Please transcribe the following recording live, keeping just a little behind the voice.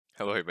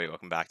Hello everybody,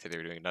 welcome back. Today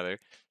we're doing another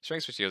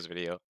strengths ratios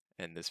video,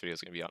 and this video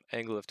is going to be on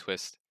angle of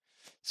twist.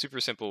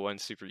 Super simple one,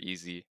 super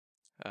easy.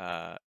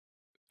 Uh,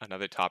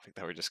 Another topic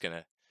that we're just going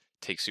to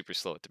take super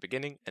slow at the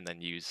beginning and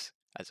then use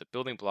as a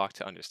building block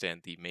to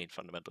understand the main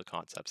fundamental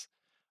concepts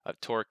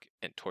of torque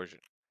and torsion.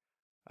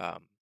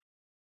 Um,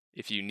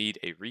 if you need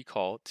a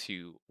recall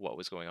to what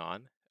was going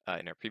on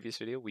in our previous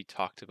video, we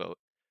talked about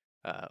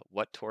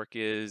what torque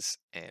is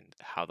and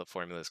how the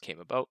formulas came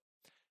about,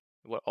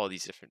 what all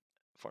these different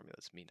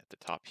formulas mean at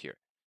the top here.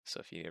 So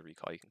if you need a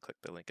recall, you can click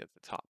the link at the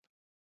top.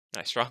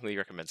 I strongly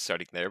recommend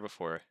starting there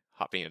before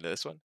hopping into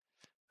this one,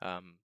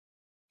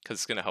 because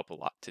it's going to help a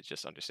lot to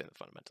just understand the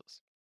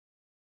fundamentals.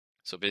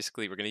 So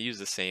basically, we're going to use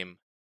the same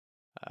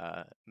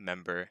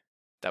member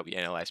that we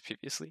analyzed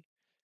previously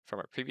from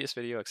our previous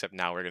video, except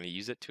now we're going to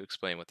use it to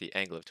explain what the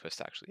angle of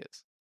twist actually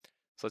is.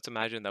 So let's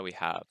imagine that we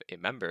have a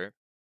member,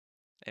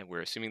 and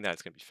we're assuming that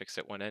it's going to be fixed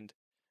at one end,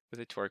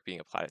 with a torque being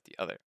applied at the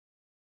other.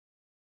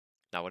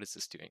 Now, what is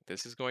this doing?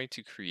 This is going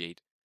to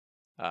create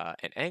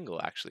an angle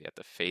actually at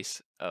the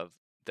face of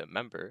the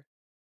member,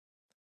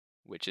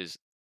 which is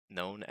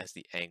known as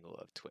the angle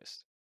of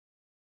twist.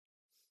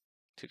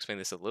 To explain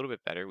this a little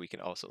bit better, we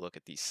can also look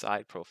at the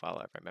side profile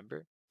of our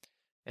member.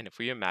 And if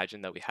we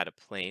imagine that we had a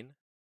plane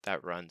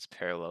that runs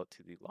parallel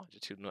to the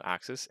longitudinal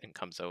axis and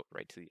comes out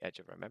right to the edge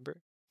of our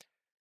member,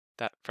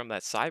 that from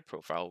that side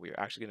profile, we are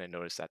actually going to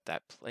notice that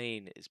that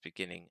plane is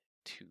beginning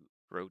to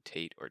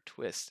rotate or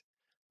twist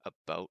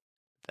about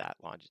that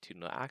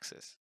longitudinal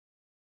axis.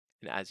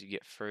 And as you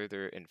get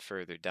further and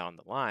further down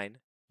the line,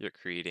 you're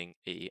creating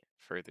a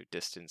further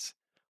distance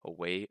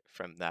away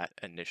from that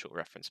initial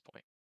reference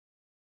point.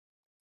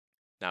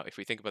 Now, if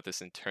we think about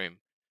this in terms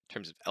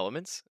of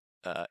elements,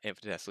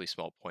 infinitesimally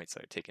small points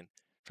that are taken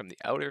from the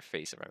outer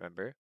face of our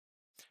member,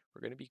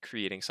 we're going to be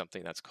creating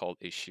something that's called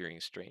a shearing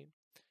strain.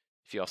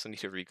 If you also need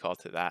to recall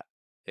to that,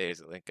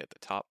 there's a link at the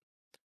top.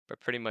 But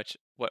pretty much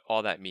what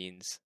all that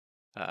means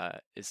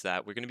is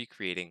that we're going to be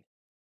creating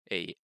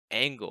a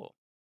angle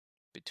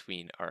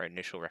between our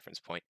initial reference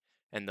point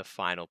and the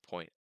final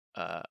point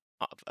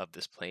of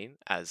this plane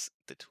as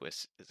the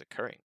twist is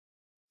occurring.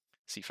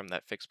 See, from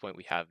that fixed point,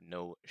 we have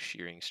no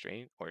shearing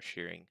strain or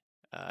shearing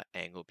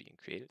angle being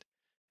created.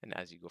 And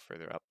as you go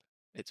further up,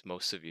 it's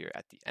most severe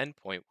at the end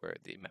point where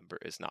the member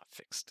is not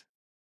fixed.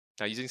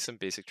 Now, using some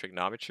basic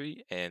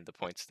trigonometry and the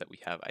points that we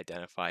have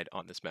identified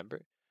on this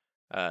member,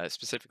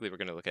 specifically, we're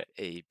going to look at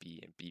A, B,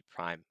 and B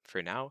prime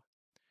for now.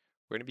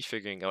 We're going to be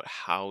figuring out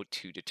how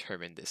to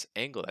determine this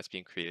angle that's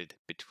being created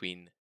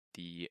between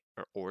the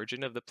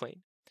origin of the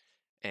plane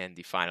and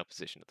the final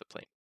position of the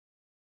plane.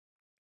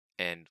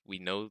 And we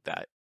know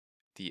that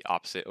the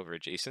opposite over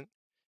adjacent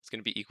is going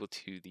to be equal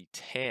to the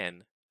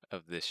tan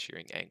of this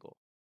shearing angle.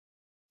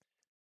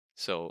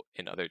 So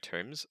in other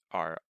terms,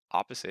 our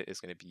opposite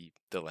is going to be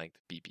the length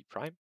BB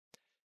prime,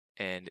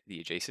 and the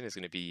adjacent is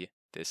going to be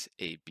this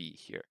AB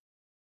here.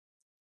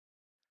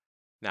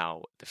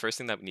 Now, the first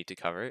thing that we need to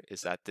cover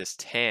is that this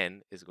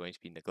tan is going to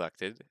be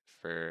neglected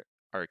for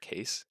our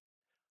case,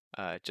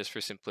 just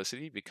for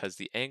simplicity, because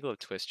the angle of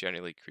twist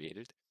generally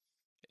created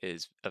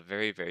is a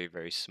very, very,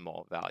 very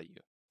small value.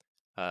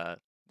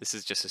 This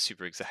is just a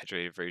super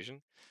exaggerated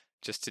version,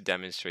 just to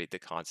demonstrate the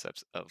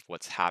concepts of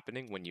what's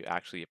happening when you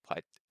actually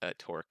apply a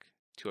torque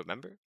to a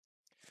member.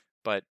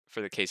 But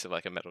for the case of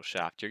like a metal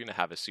shaft, you're going to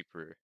have a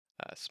super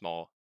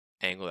small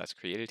angle that's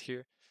created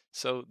here.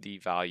 So the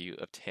value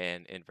of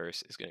tan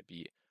inverse is going to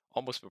be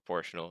almost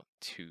proportional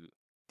to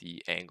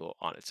the angle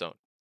on its own.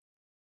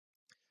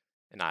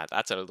 And now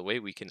that's out of the way,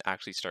 we can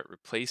actually start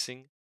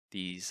replacing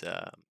these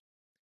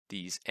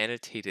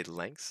annotated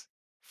lengths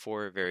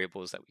for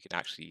variables that we can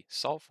actually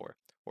solve for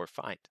or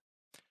find.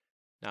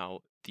 Now,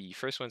 the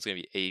first one's going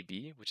to be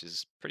AB, which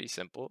is pretty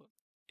simple.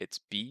 It's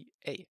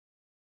BA,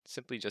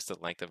 simply just the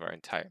length of our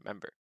entire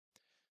member.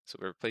 So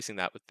we're replacing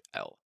that with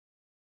L.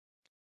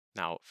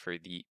 Now, for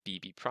the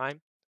BB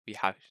prime,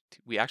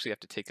 we actually have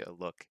to take a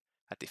look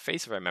at the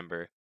face of our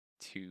member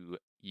to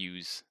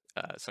use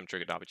some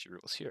trigonometry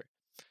rules here.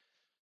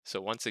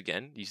 So once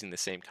again, using the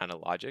same kind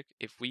of logic,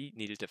 if we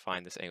needed to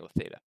find this angle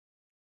theta,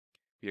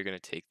 we are going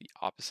to take the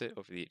opposite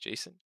over the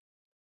adjacent,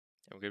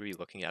 and we're going to be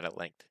looking at a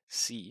length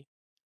C,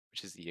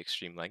 which is the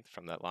extreme length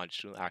from that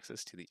longitudinal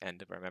axis to the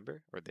end of our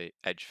member, or the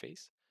edge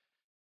face,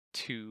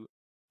 to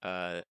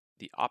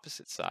the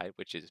opposite side,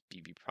 which is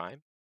BB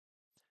prime.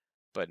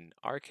 But in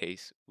our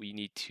case, we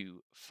need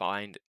to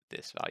find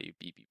this value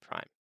BB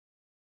prime.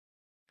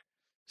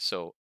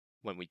 So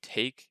when we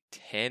take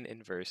tan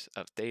inverse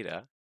of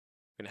theta,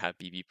 we're going to have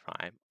BB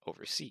prime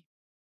over C.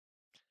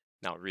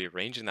 Now,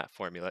 rearranging that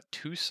formula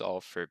to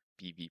solve for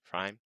BB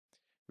prime,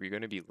 we're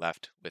going to be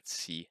left with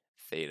C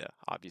theta,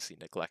 obviously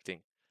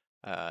neglecting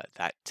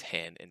that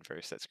tan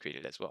inverse that's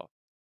created as well.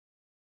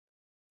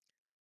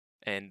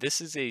 And this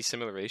is a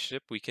similar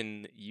relationship we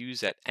can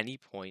use at any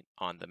point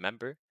on the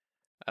member.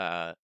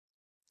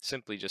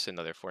 Simply just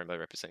another formula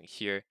representing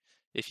here.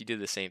 If you do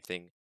the same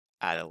thing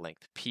at a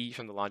length P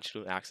from the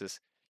longitudinal axis,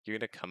 you're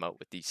going to come out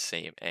with the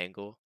same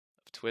angle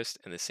of twist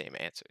and the same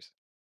answers.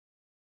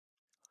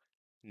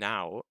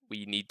 Now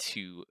we need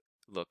to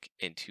look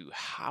into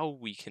how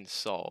we can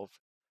solve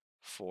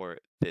for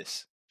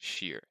this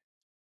shear.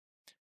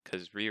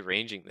 Because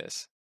rearranging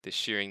this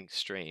shearing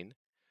strain,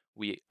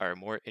 we are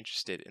more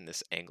interested in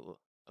this angle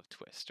of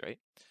twist, right?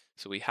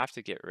 So we have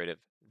to get rid of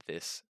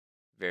this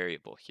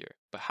variable here.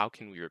 But how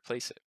can we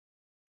replace it?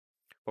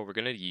 Well, we're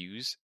going to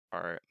use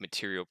our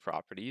material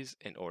properties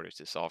in order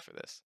to solve for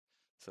this.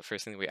 So the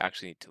first thing we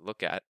actually need to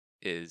look at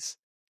is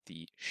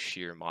the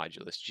shear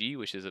modulus G,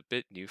 which is a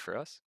bit new for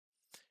us.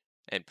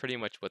 And pretty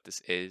much what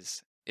this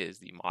is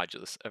the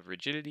modulus of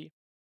rigidity.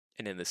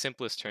 And in the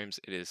simplest terms,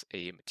 it is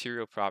a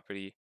material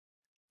property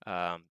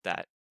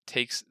that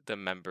takes the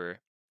member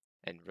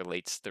and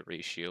relates the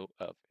ratio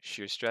of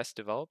shear stress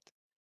developed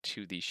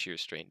to the shear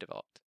strain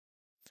developed.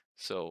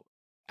 So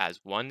as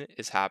one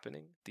is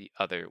happening, the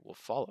other will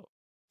follow.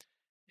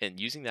 And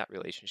using that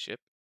relationship,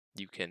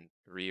 you can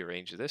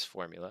rearrange this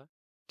formula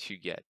to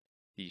get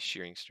the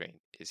shearing strain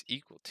is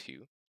equal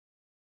to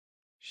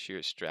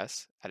shear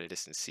stress at a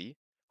distance c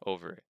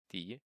over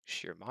the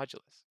shear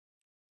modulus.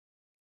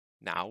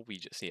 Now we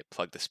just need to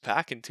plug this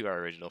back into our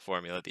original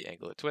formula, the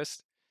angle of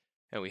twist,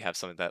 and we have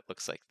something that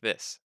looks like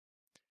this.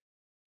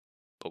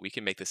 But we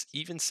can make this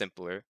even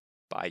simpler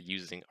by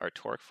using our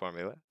torque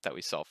formula that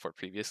we solved for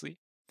previously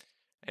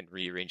and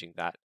rearranging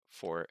that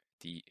for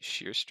the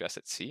shear stress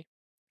at C,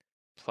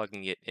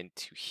 plugging it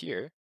into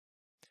here,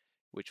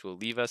 which will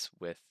leave us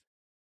with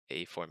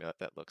a formula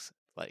that looks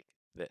like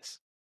this.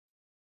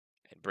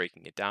 And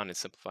breaking it down and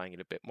simplifying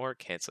it a bit more,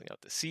 canceling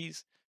out the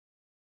C's,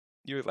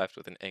 you're left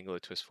with an angle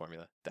of twist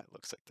formula that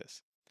looks like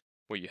this,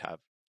 where you have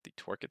the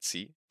torque at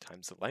C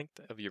times the length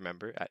of your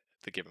member at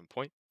the given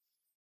point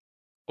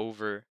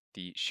over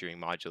the shearing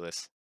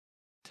modulus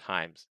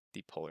times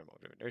the polar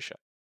moment of inertia.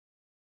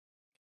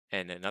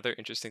 And another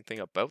interesting thing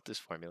about this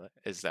formula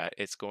is that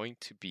it's going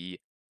to be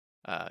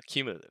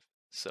cumulative.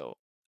 So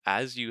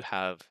as you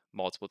have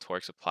multiple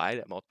torques applied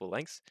at multiple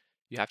lengths,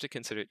 you have to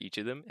consider each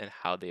of them and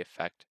how they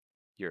affect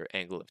your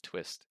angle of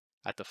twist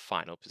at the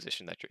final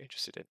position that you're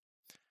interested in.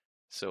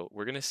 So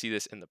we're going to see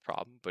this in the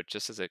problem, but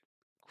just as a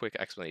quick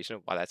explanation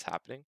of why that's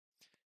happening,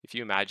 if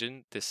you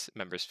imagine this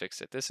member is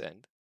fixed at this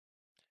end,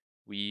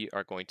 we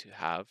are going to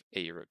have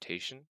a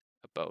rotation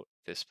about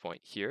this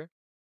point here,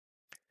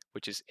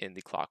 which is in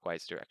the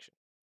clockwise direction.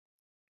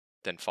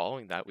 Then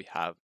following that, we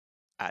have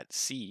at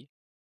C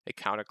a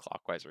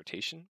counterclockwise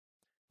rotation,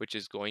 which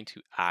is going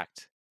to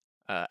act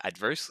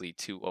adversely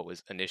to what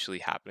was initially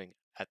happening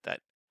at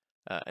that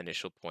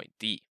initial point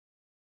D.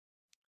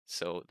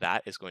 So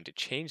that is going to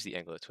change the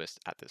angle of twist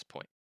at this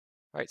point.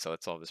 All right, so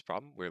let's solve this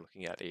problem. We're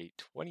looking at a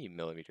 20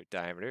 millimeter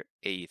diameter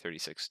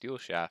A36 steel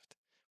shaft,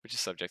 which is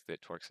subject to the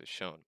torques as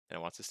shown, and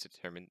it wants us to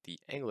determine the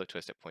angle of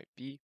twist at point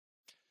B.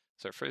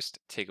 So our first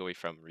takeaway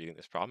from reading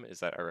this problem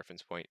is that our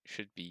reference point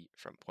should be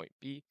from point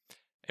B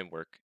and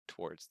work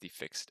towards the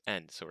fixed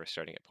end. So we're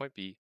starting at point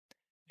B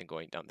and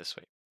going down this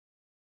way.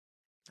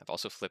 I've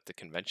also flipped the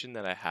convention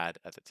that I had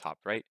at the top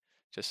right,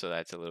 just so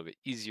that it's a little bit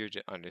easier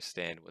to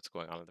understand what's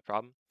going on in the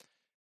problem.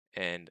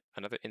 And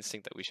another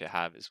instinct that we should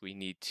have is we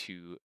need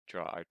to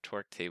draw our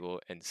torque table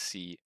and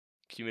see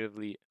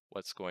cumulatively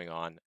what's going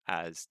on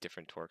as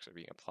different torques are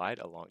being applied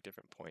along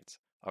different points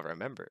of our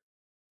member.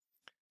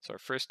 So our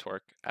first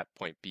torque at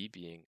point B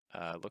being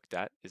looked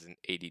at is an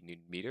 80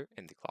 Newton meter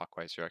in the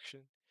clockwise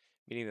direction,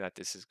 meaning that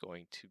this is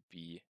going to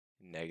be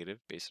negative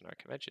based on our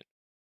convention.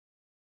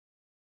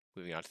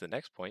 Moving on to the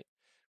next point,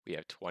 we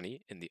have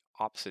 20 in the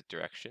opposite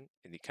direction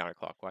in the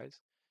counterclockwise,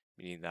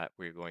 meaning that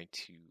we're going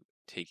to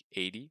take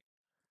 80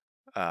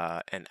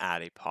 and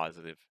add a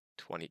positive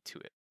 20 to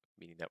it,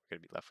 meaning that we're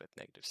going to be left with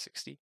negative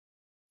 60.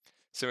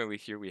 Similarly,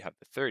 here we have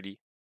the 30,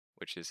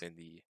 which is in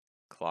the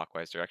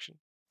clockwise direction,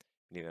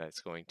 meaning that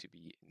it's going to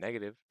be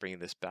negative, bringing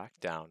this back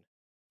down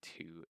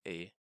to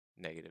a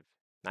negative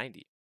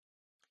 90.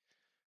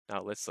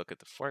 Now let's look at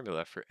the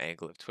formula for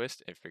angle of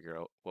twist and figure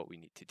out what we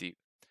need to do.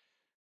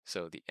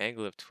 So the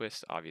angle of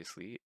twist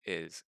obviously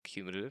is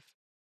cumulative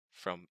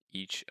from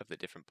each of the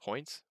different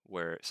points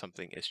where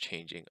something is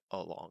changing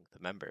along the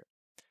member.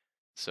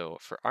 So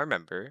for our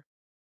member,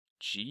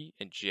 G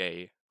and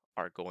J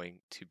are going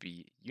to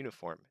be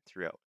uniform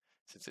throughout,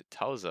 since it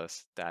tells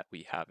us that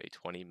we have a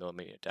 20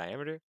 millimeter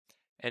diameter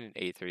and an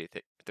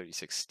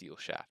A36 steel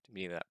shaft,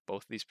 meaning that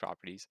both of these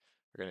properties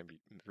are going to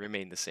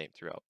remain the same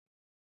throughout.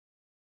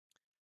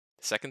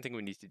 The second thing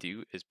we need to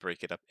do is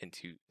break it up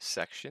into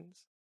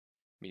sections,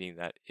 meaning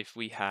that if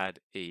we had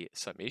a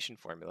summation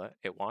formula,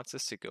 it wants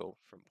us to go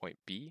from point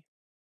B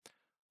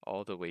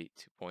all the way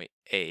to point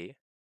A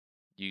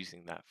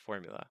using that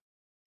formula.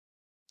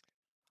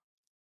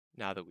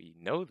 Now that we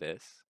know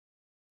this,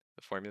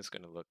 the formula is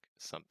going to look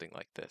something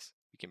like this.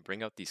 We can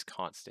bring out these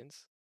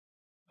constants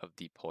of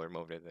the polar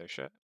moment of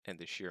inertia and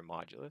the shear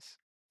modulus.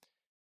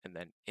 And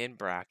then in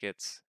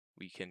brackets,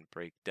 we can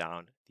break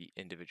down the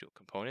individual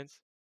components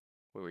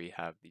where we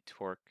have the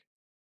torque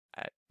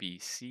at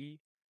BC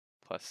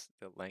plus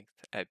the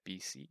length at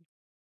BC,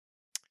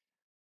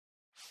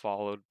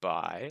 followed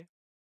by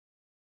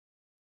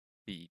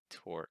the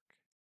torque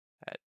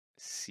at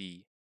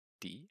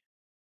CD,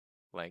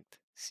 length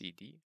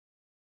CD,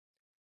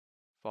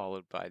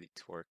 followed by the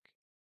torque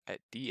at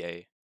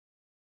dA,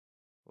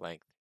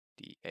 length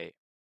dA.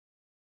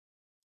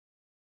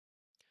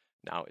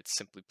 Now it's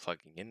simply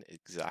plugging in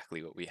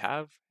exactly what we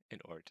have in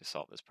order to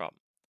solve this problem.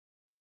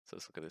 So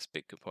let's look at this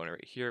big component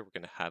right here. We're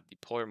going to have the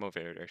polar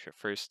motion of inertia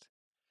first.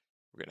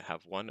 We're going to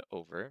have 1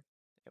 over,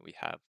 and we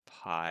have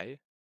pi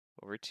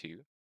over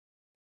 2.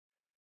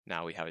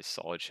 Now we have a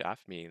solid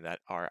shaft, meaning that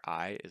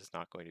Ri is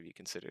not going to be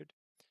considered.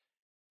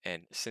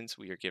 And since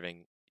we are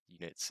giving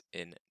units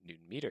in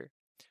Newton meter,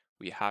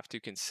 we have to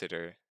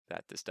consider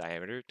that this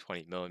diameter,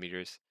 20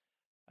 millimeters,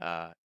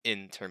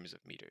 in terms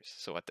of meters.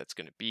 So what that's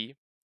going to be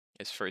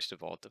is first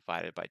of all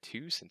divided by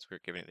 2, since we're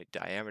given a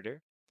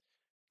diameter,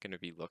 going to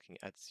be looking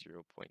at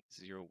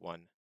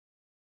 0.01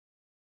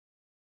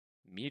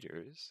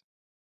 meters,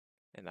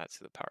 and that's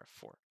to the power of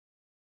 4.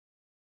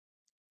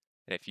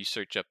 And if you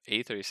search up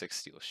A36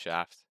 steel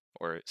shaft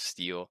or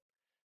steel,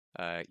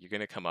 you're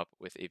going to come up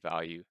with a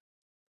value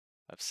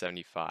of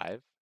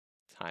 75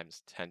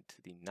 times 10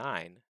 to the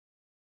 9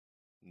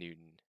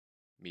 Newton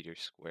meter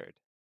squared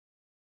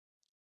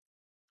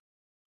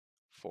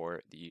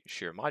for the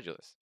shear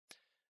modulus.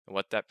 And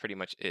what that pretty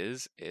much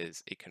is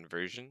a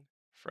conversion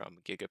from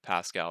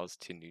gigapascals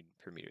to Newton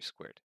per meter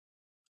squared.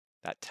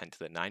 That 10 to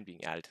the 9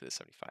 being added to the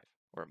 75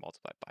 or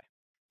multiplied by.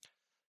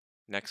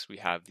 Next, we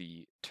have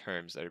the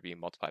terms that are being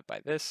multiplied by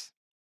this.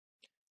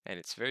 And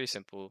it's very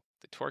simple.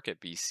 The torque at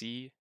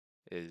BC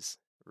is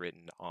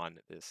written on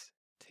this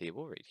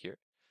table right here.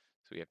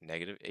 So we have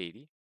negative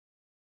 80.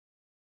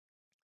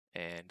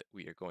 And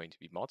we are going to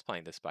be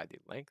multiplying this by the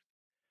length,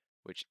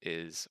 which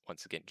is,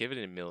 once again, given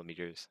in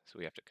millimeters. So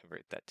we have to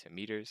convert that to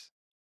meters.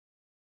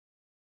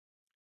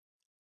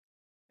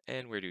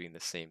 And we're doing the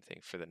same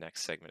thing for the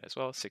next segment as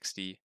well,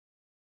 60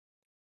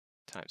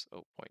 times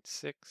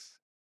 0.6.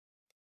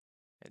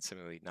 And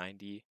similarly,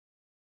 90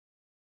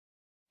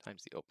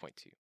 times the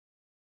 0.2.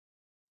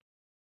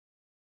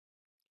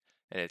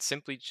 And it's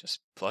simply just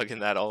plugging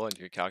that all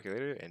into your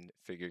calculator and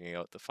figuring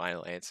out the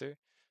final answer,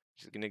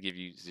 which is going to give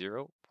you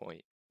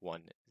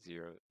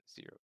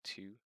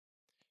 0.1002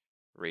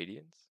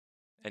 radians.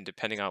 And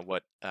depending on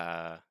what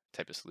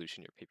type of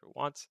solution your paper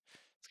wants,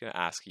 it's going to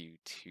ask you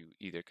to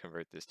either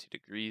convert this to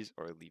degrees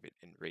or leave it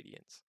in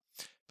radians.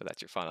 But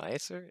that's your final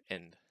answer,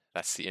 and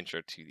that's the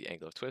intro to the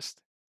angle of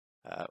twist.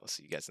 We'll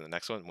see you guys in the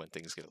next one when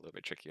things get a little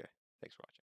bit trickier. Thanks for watching.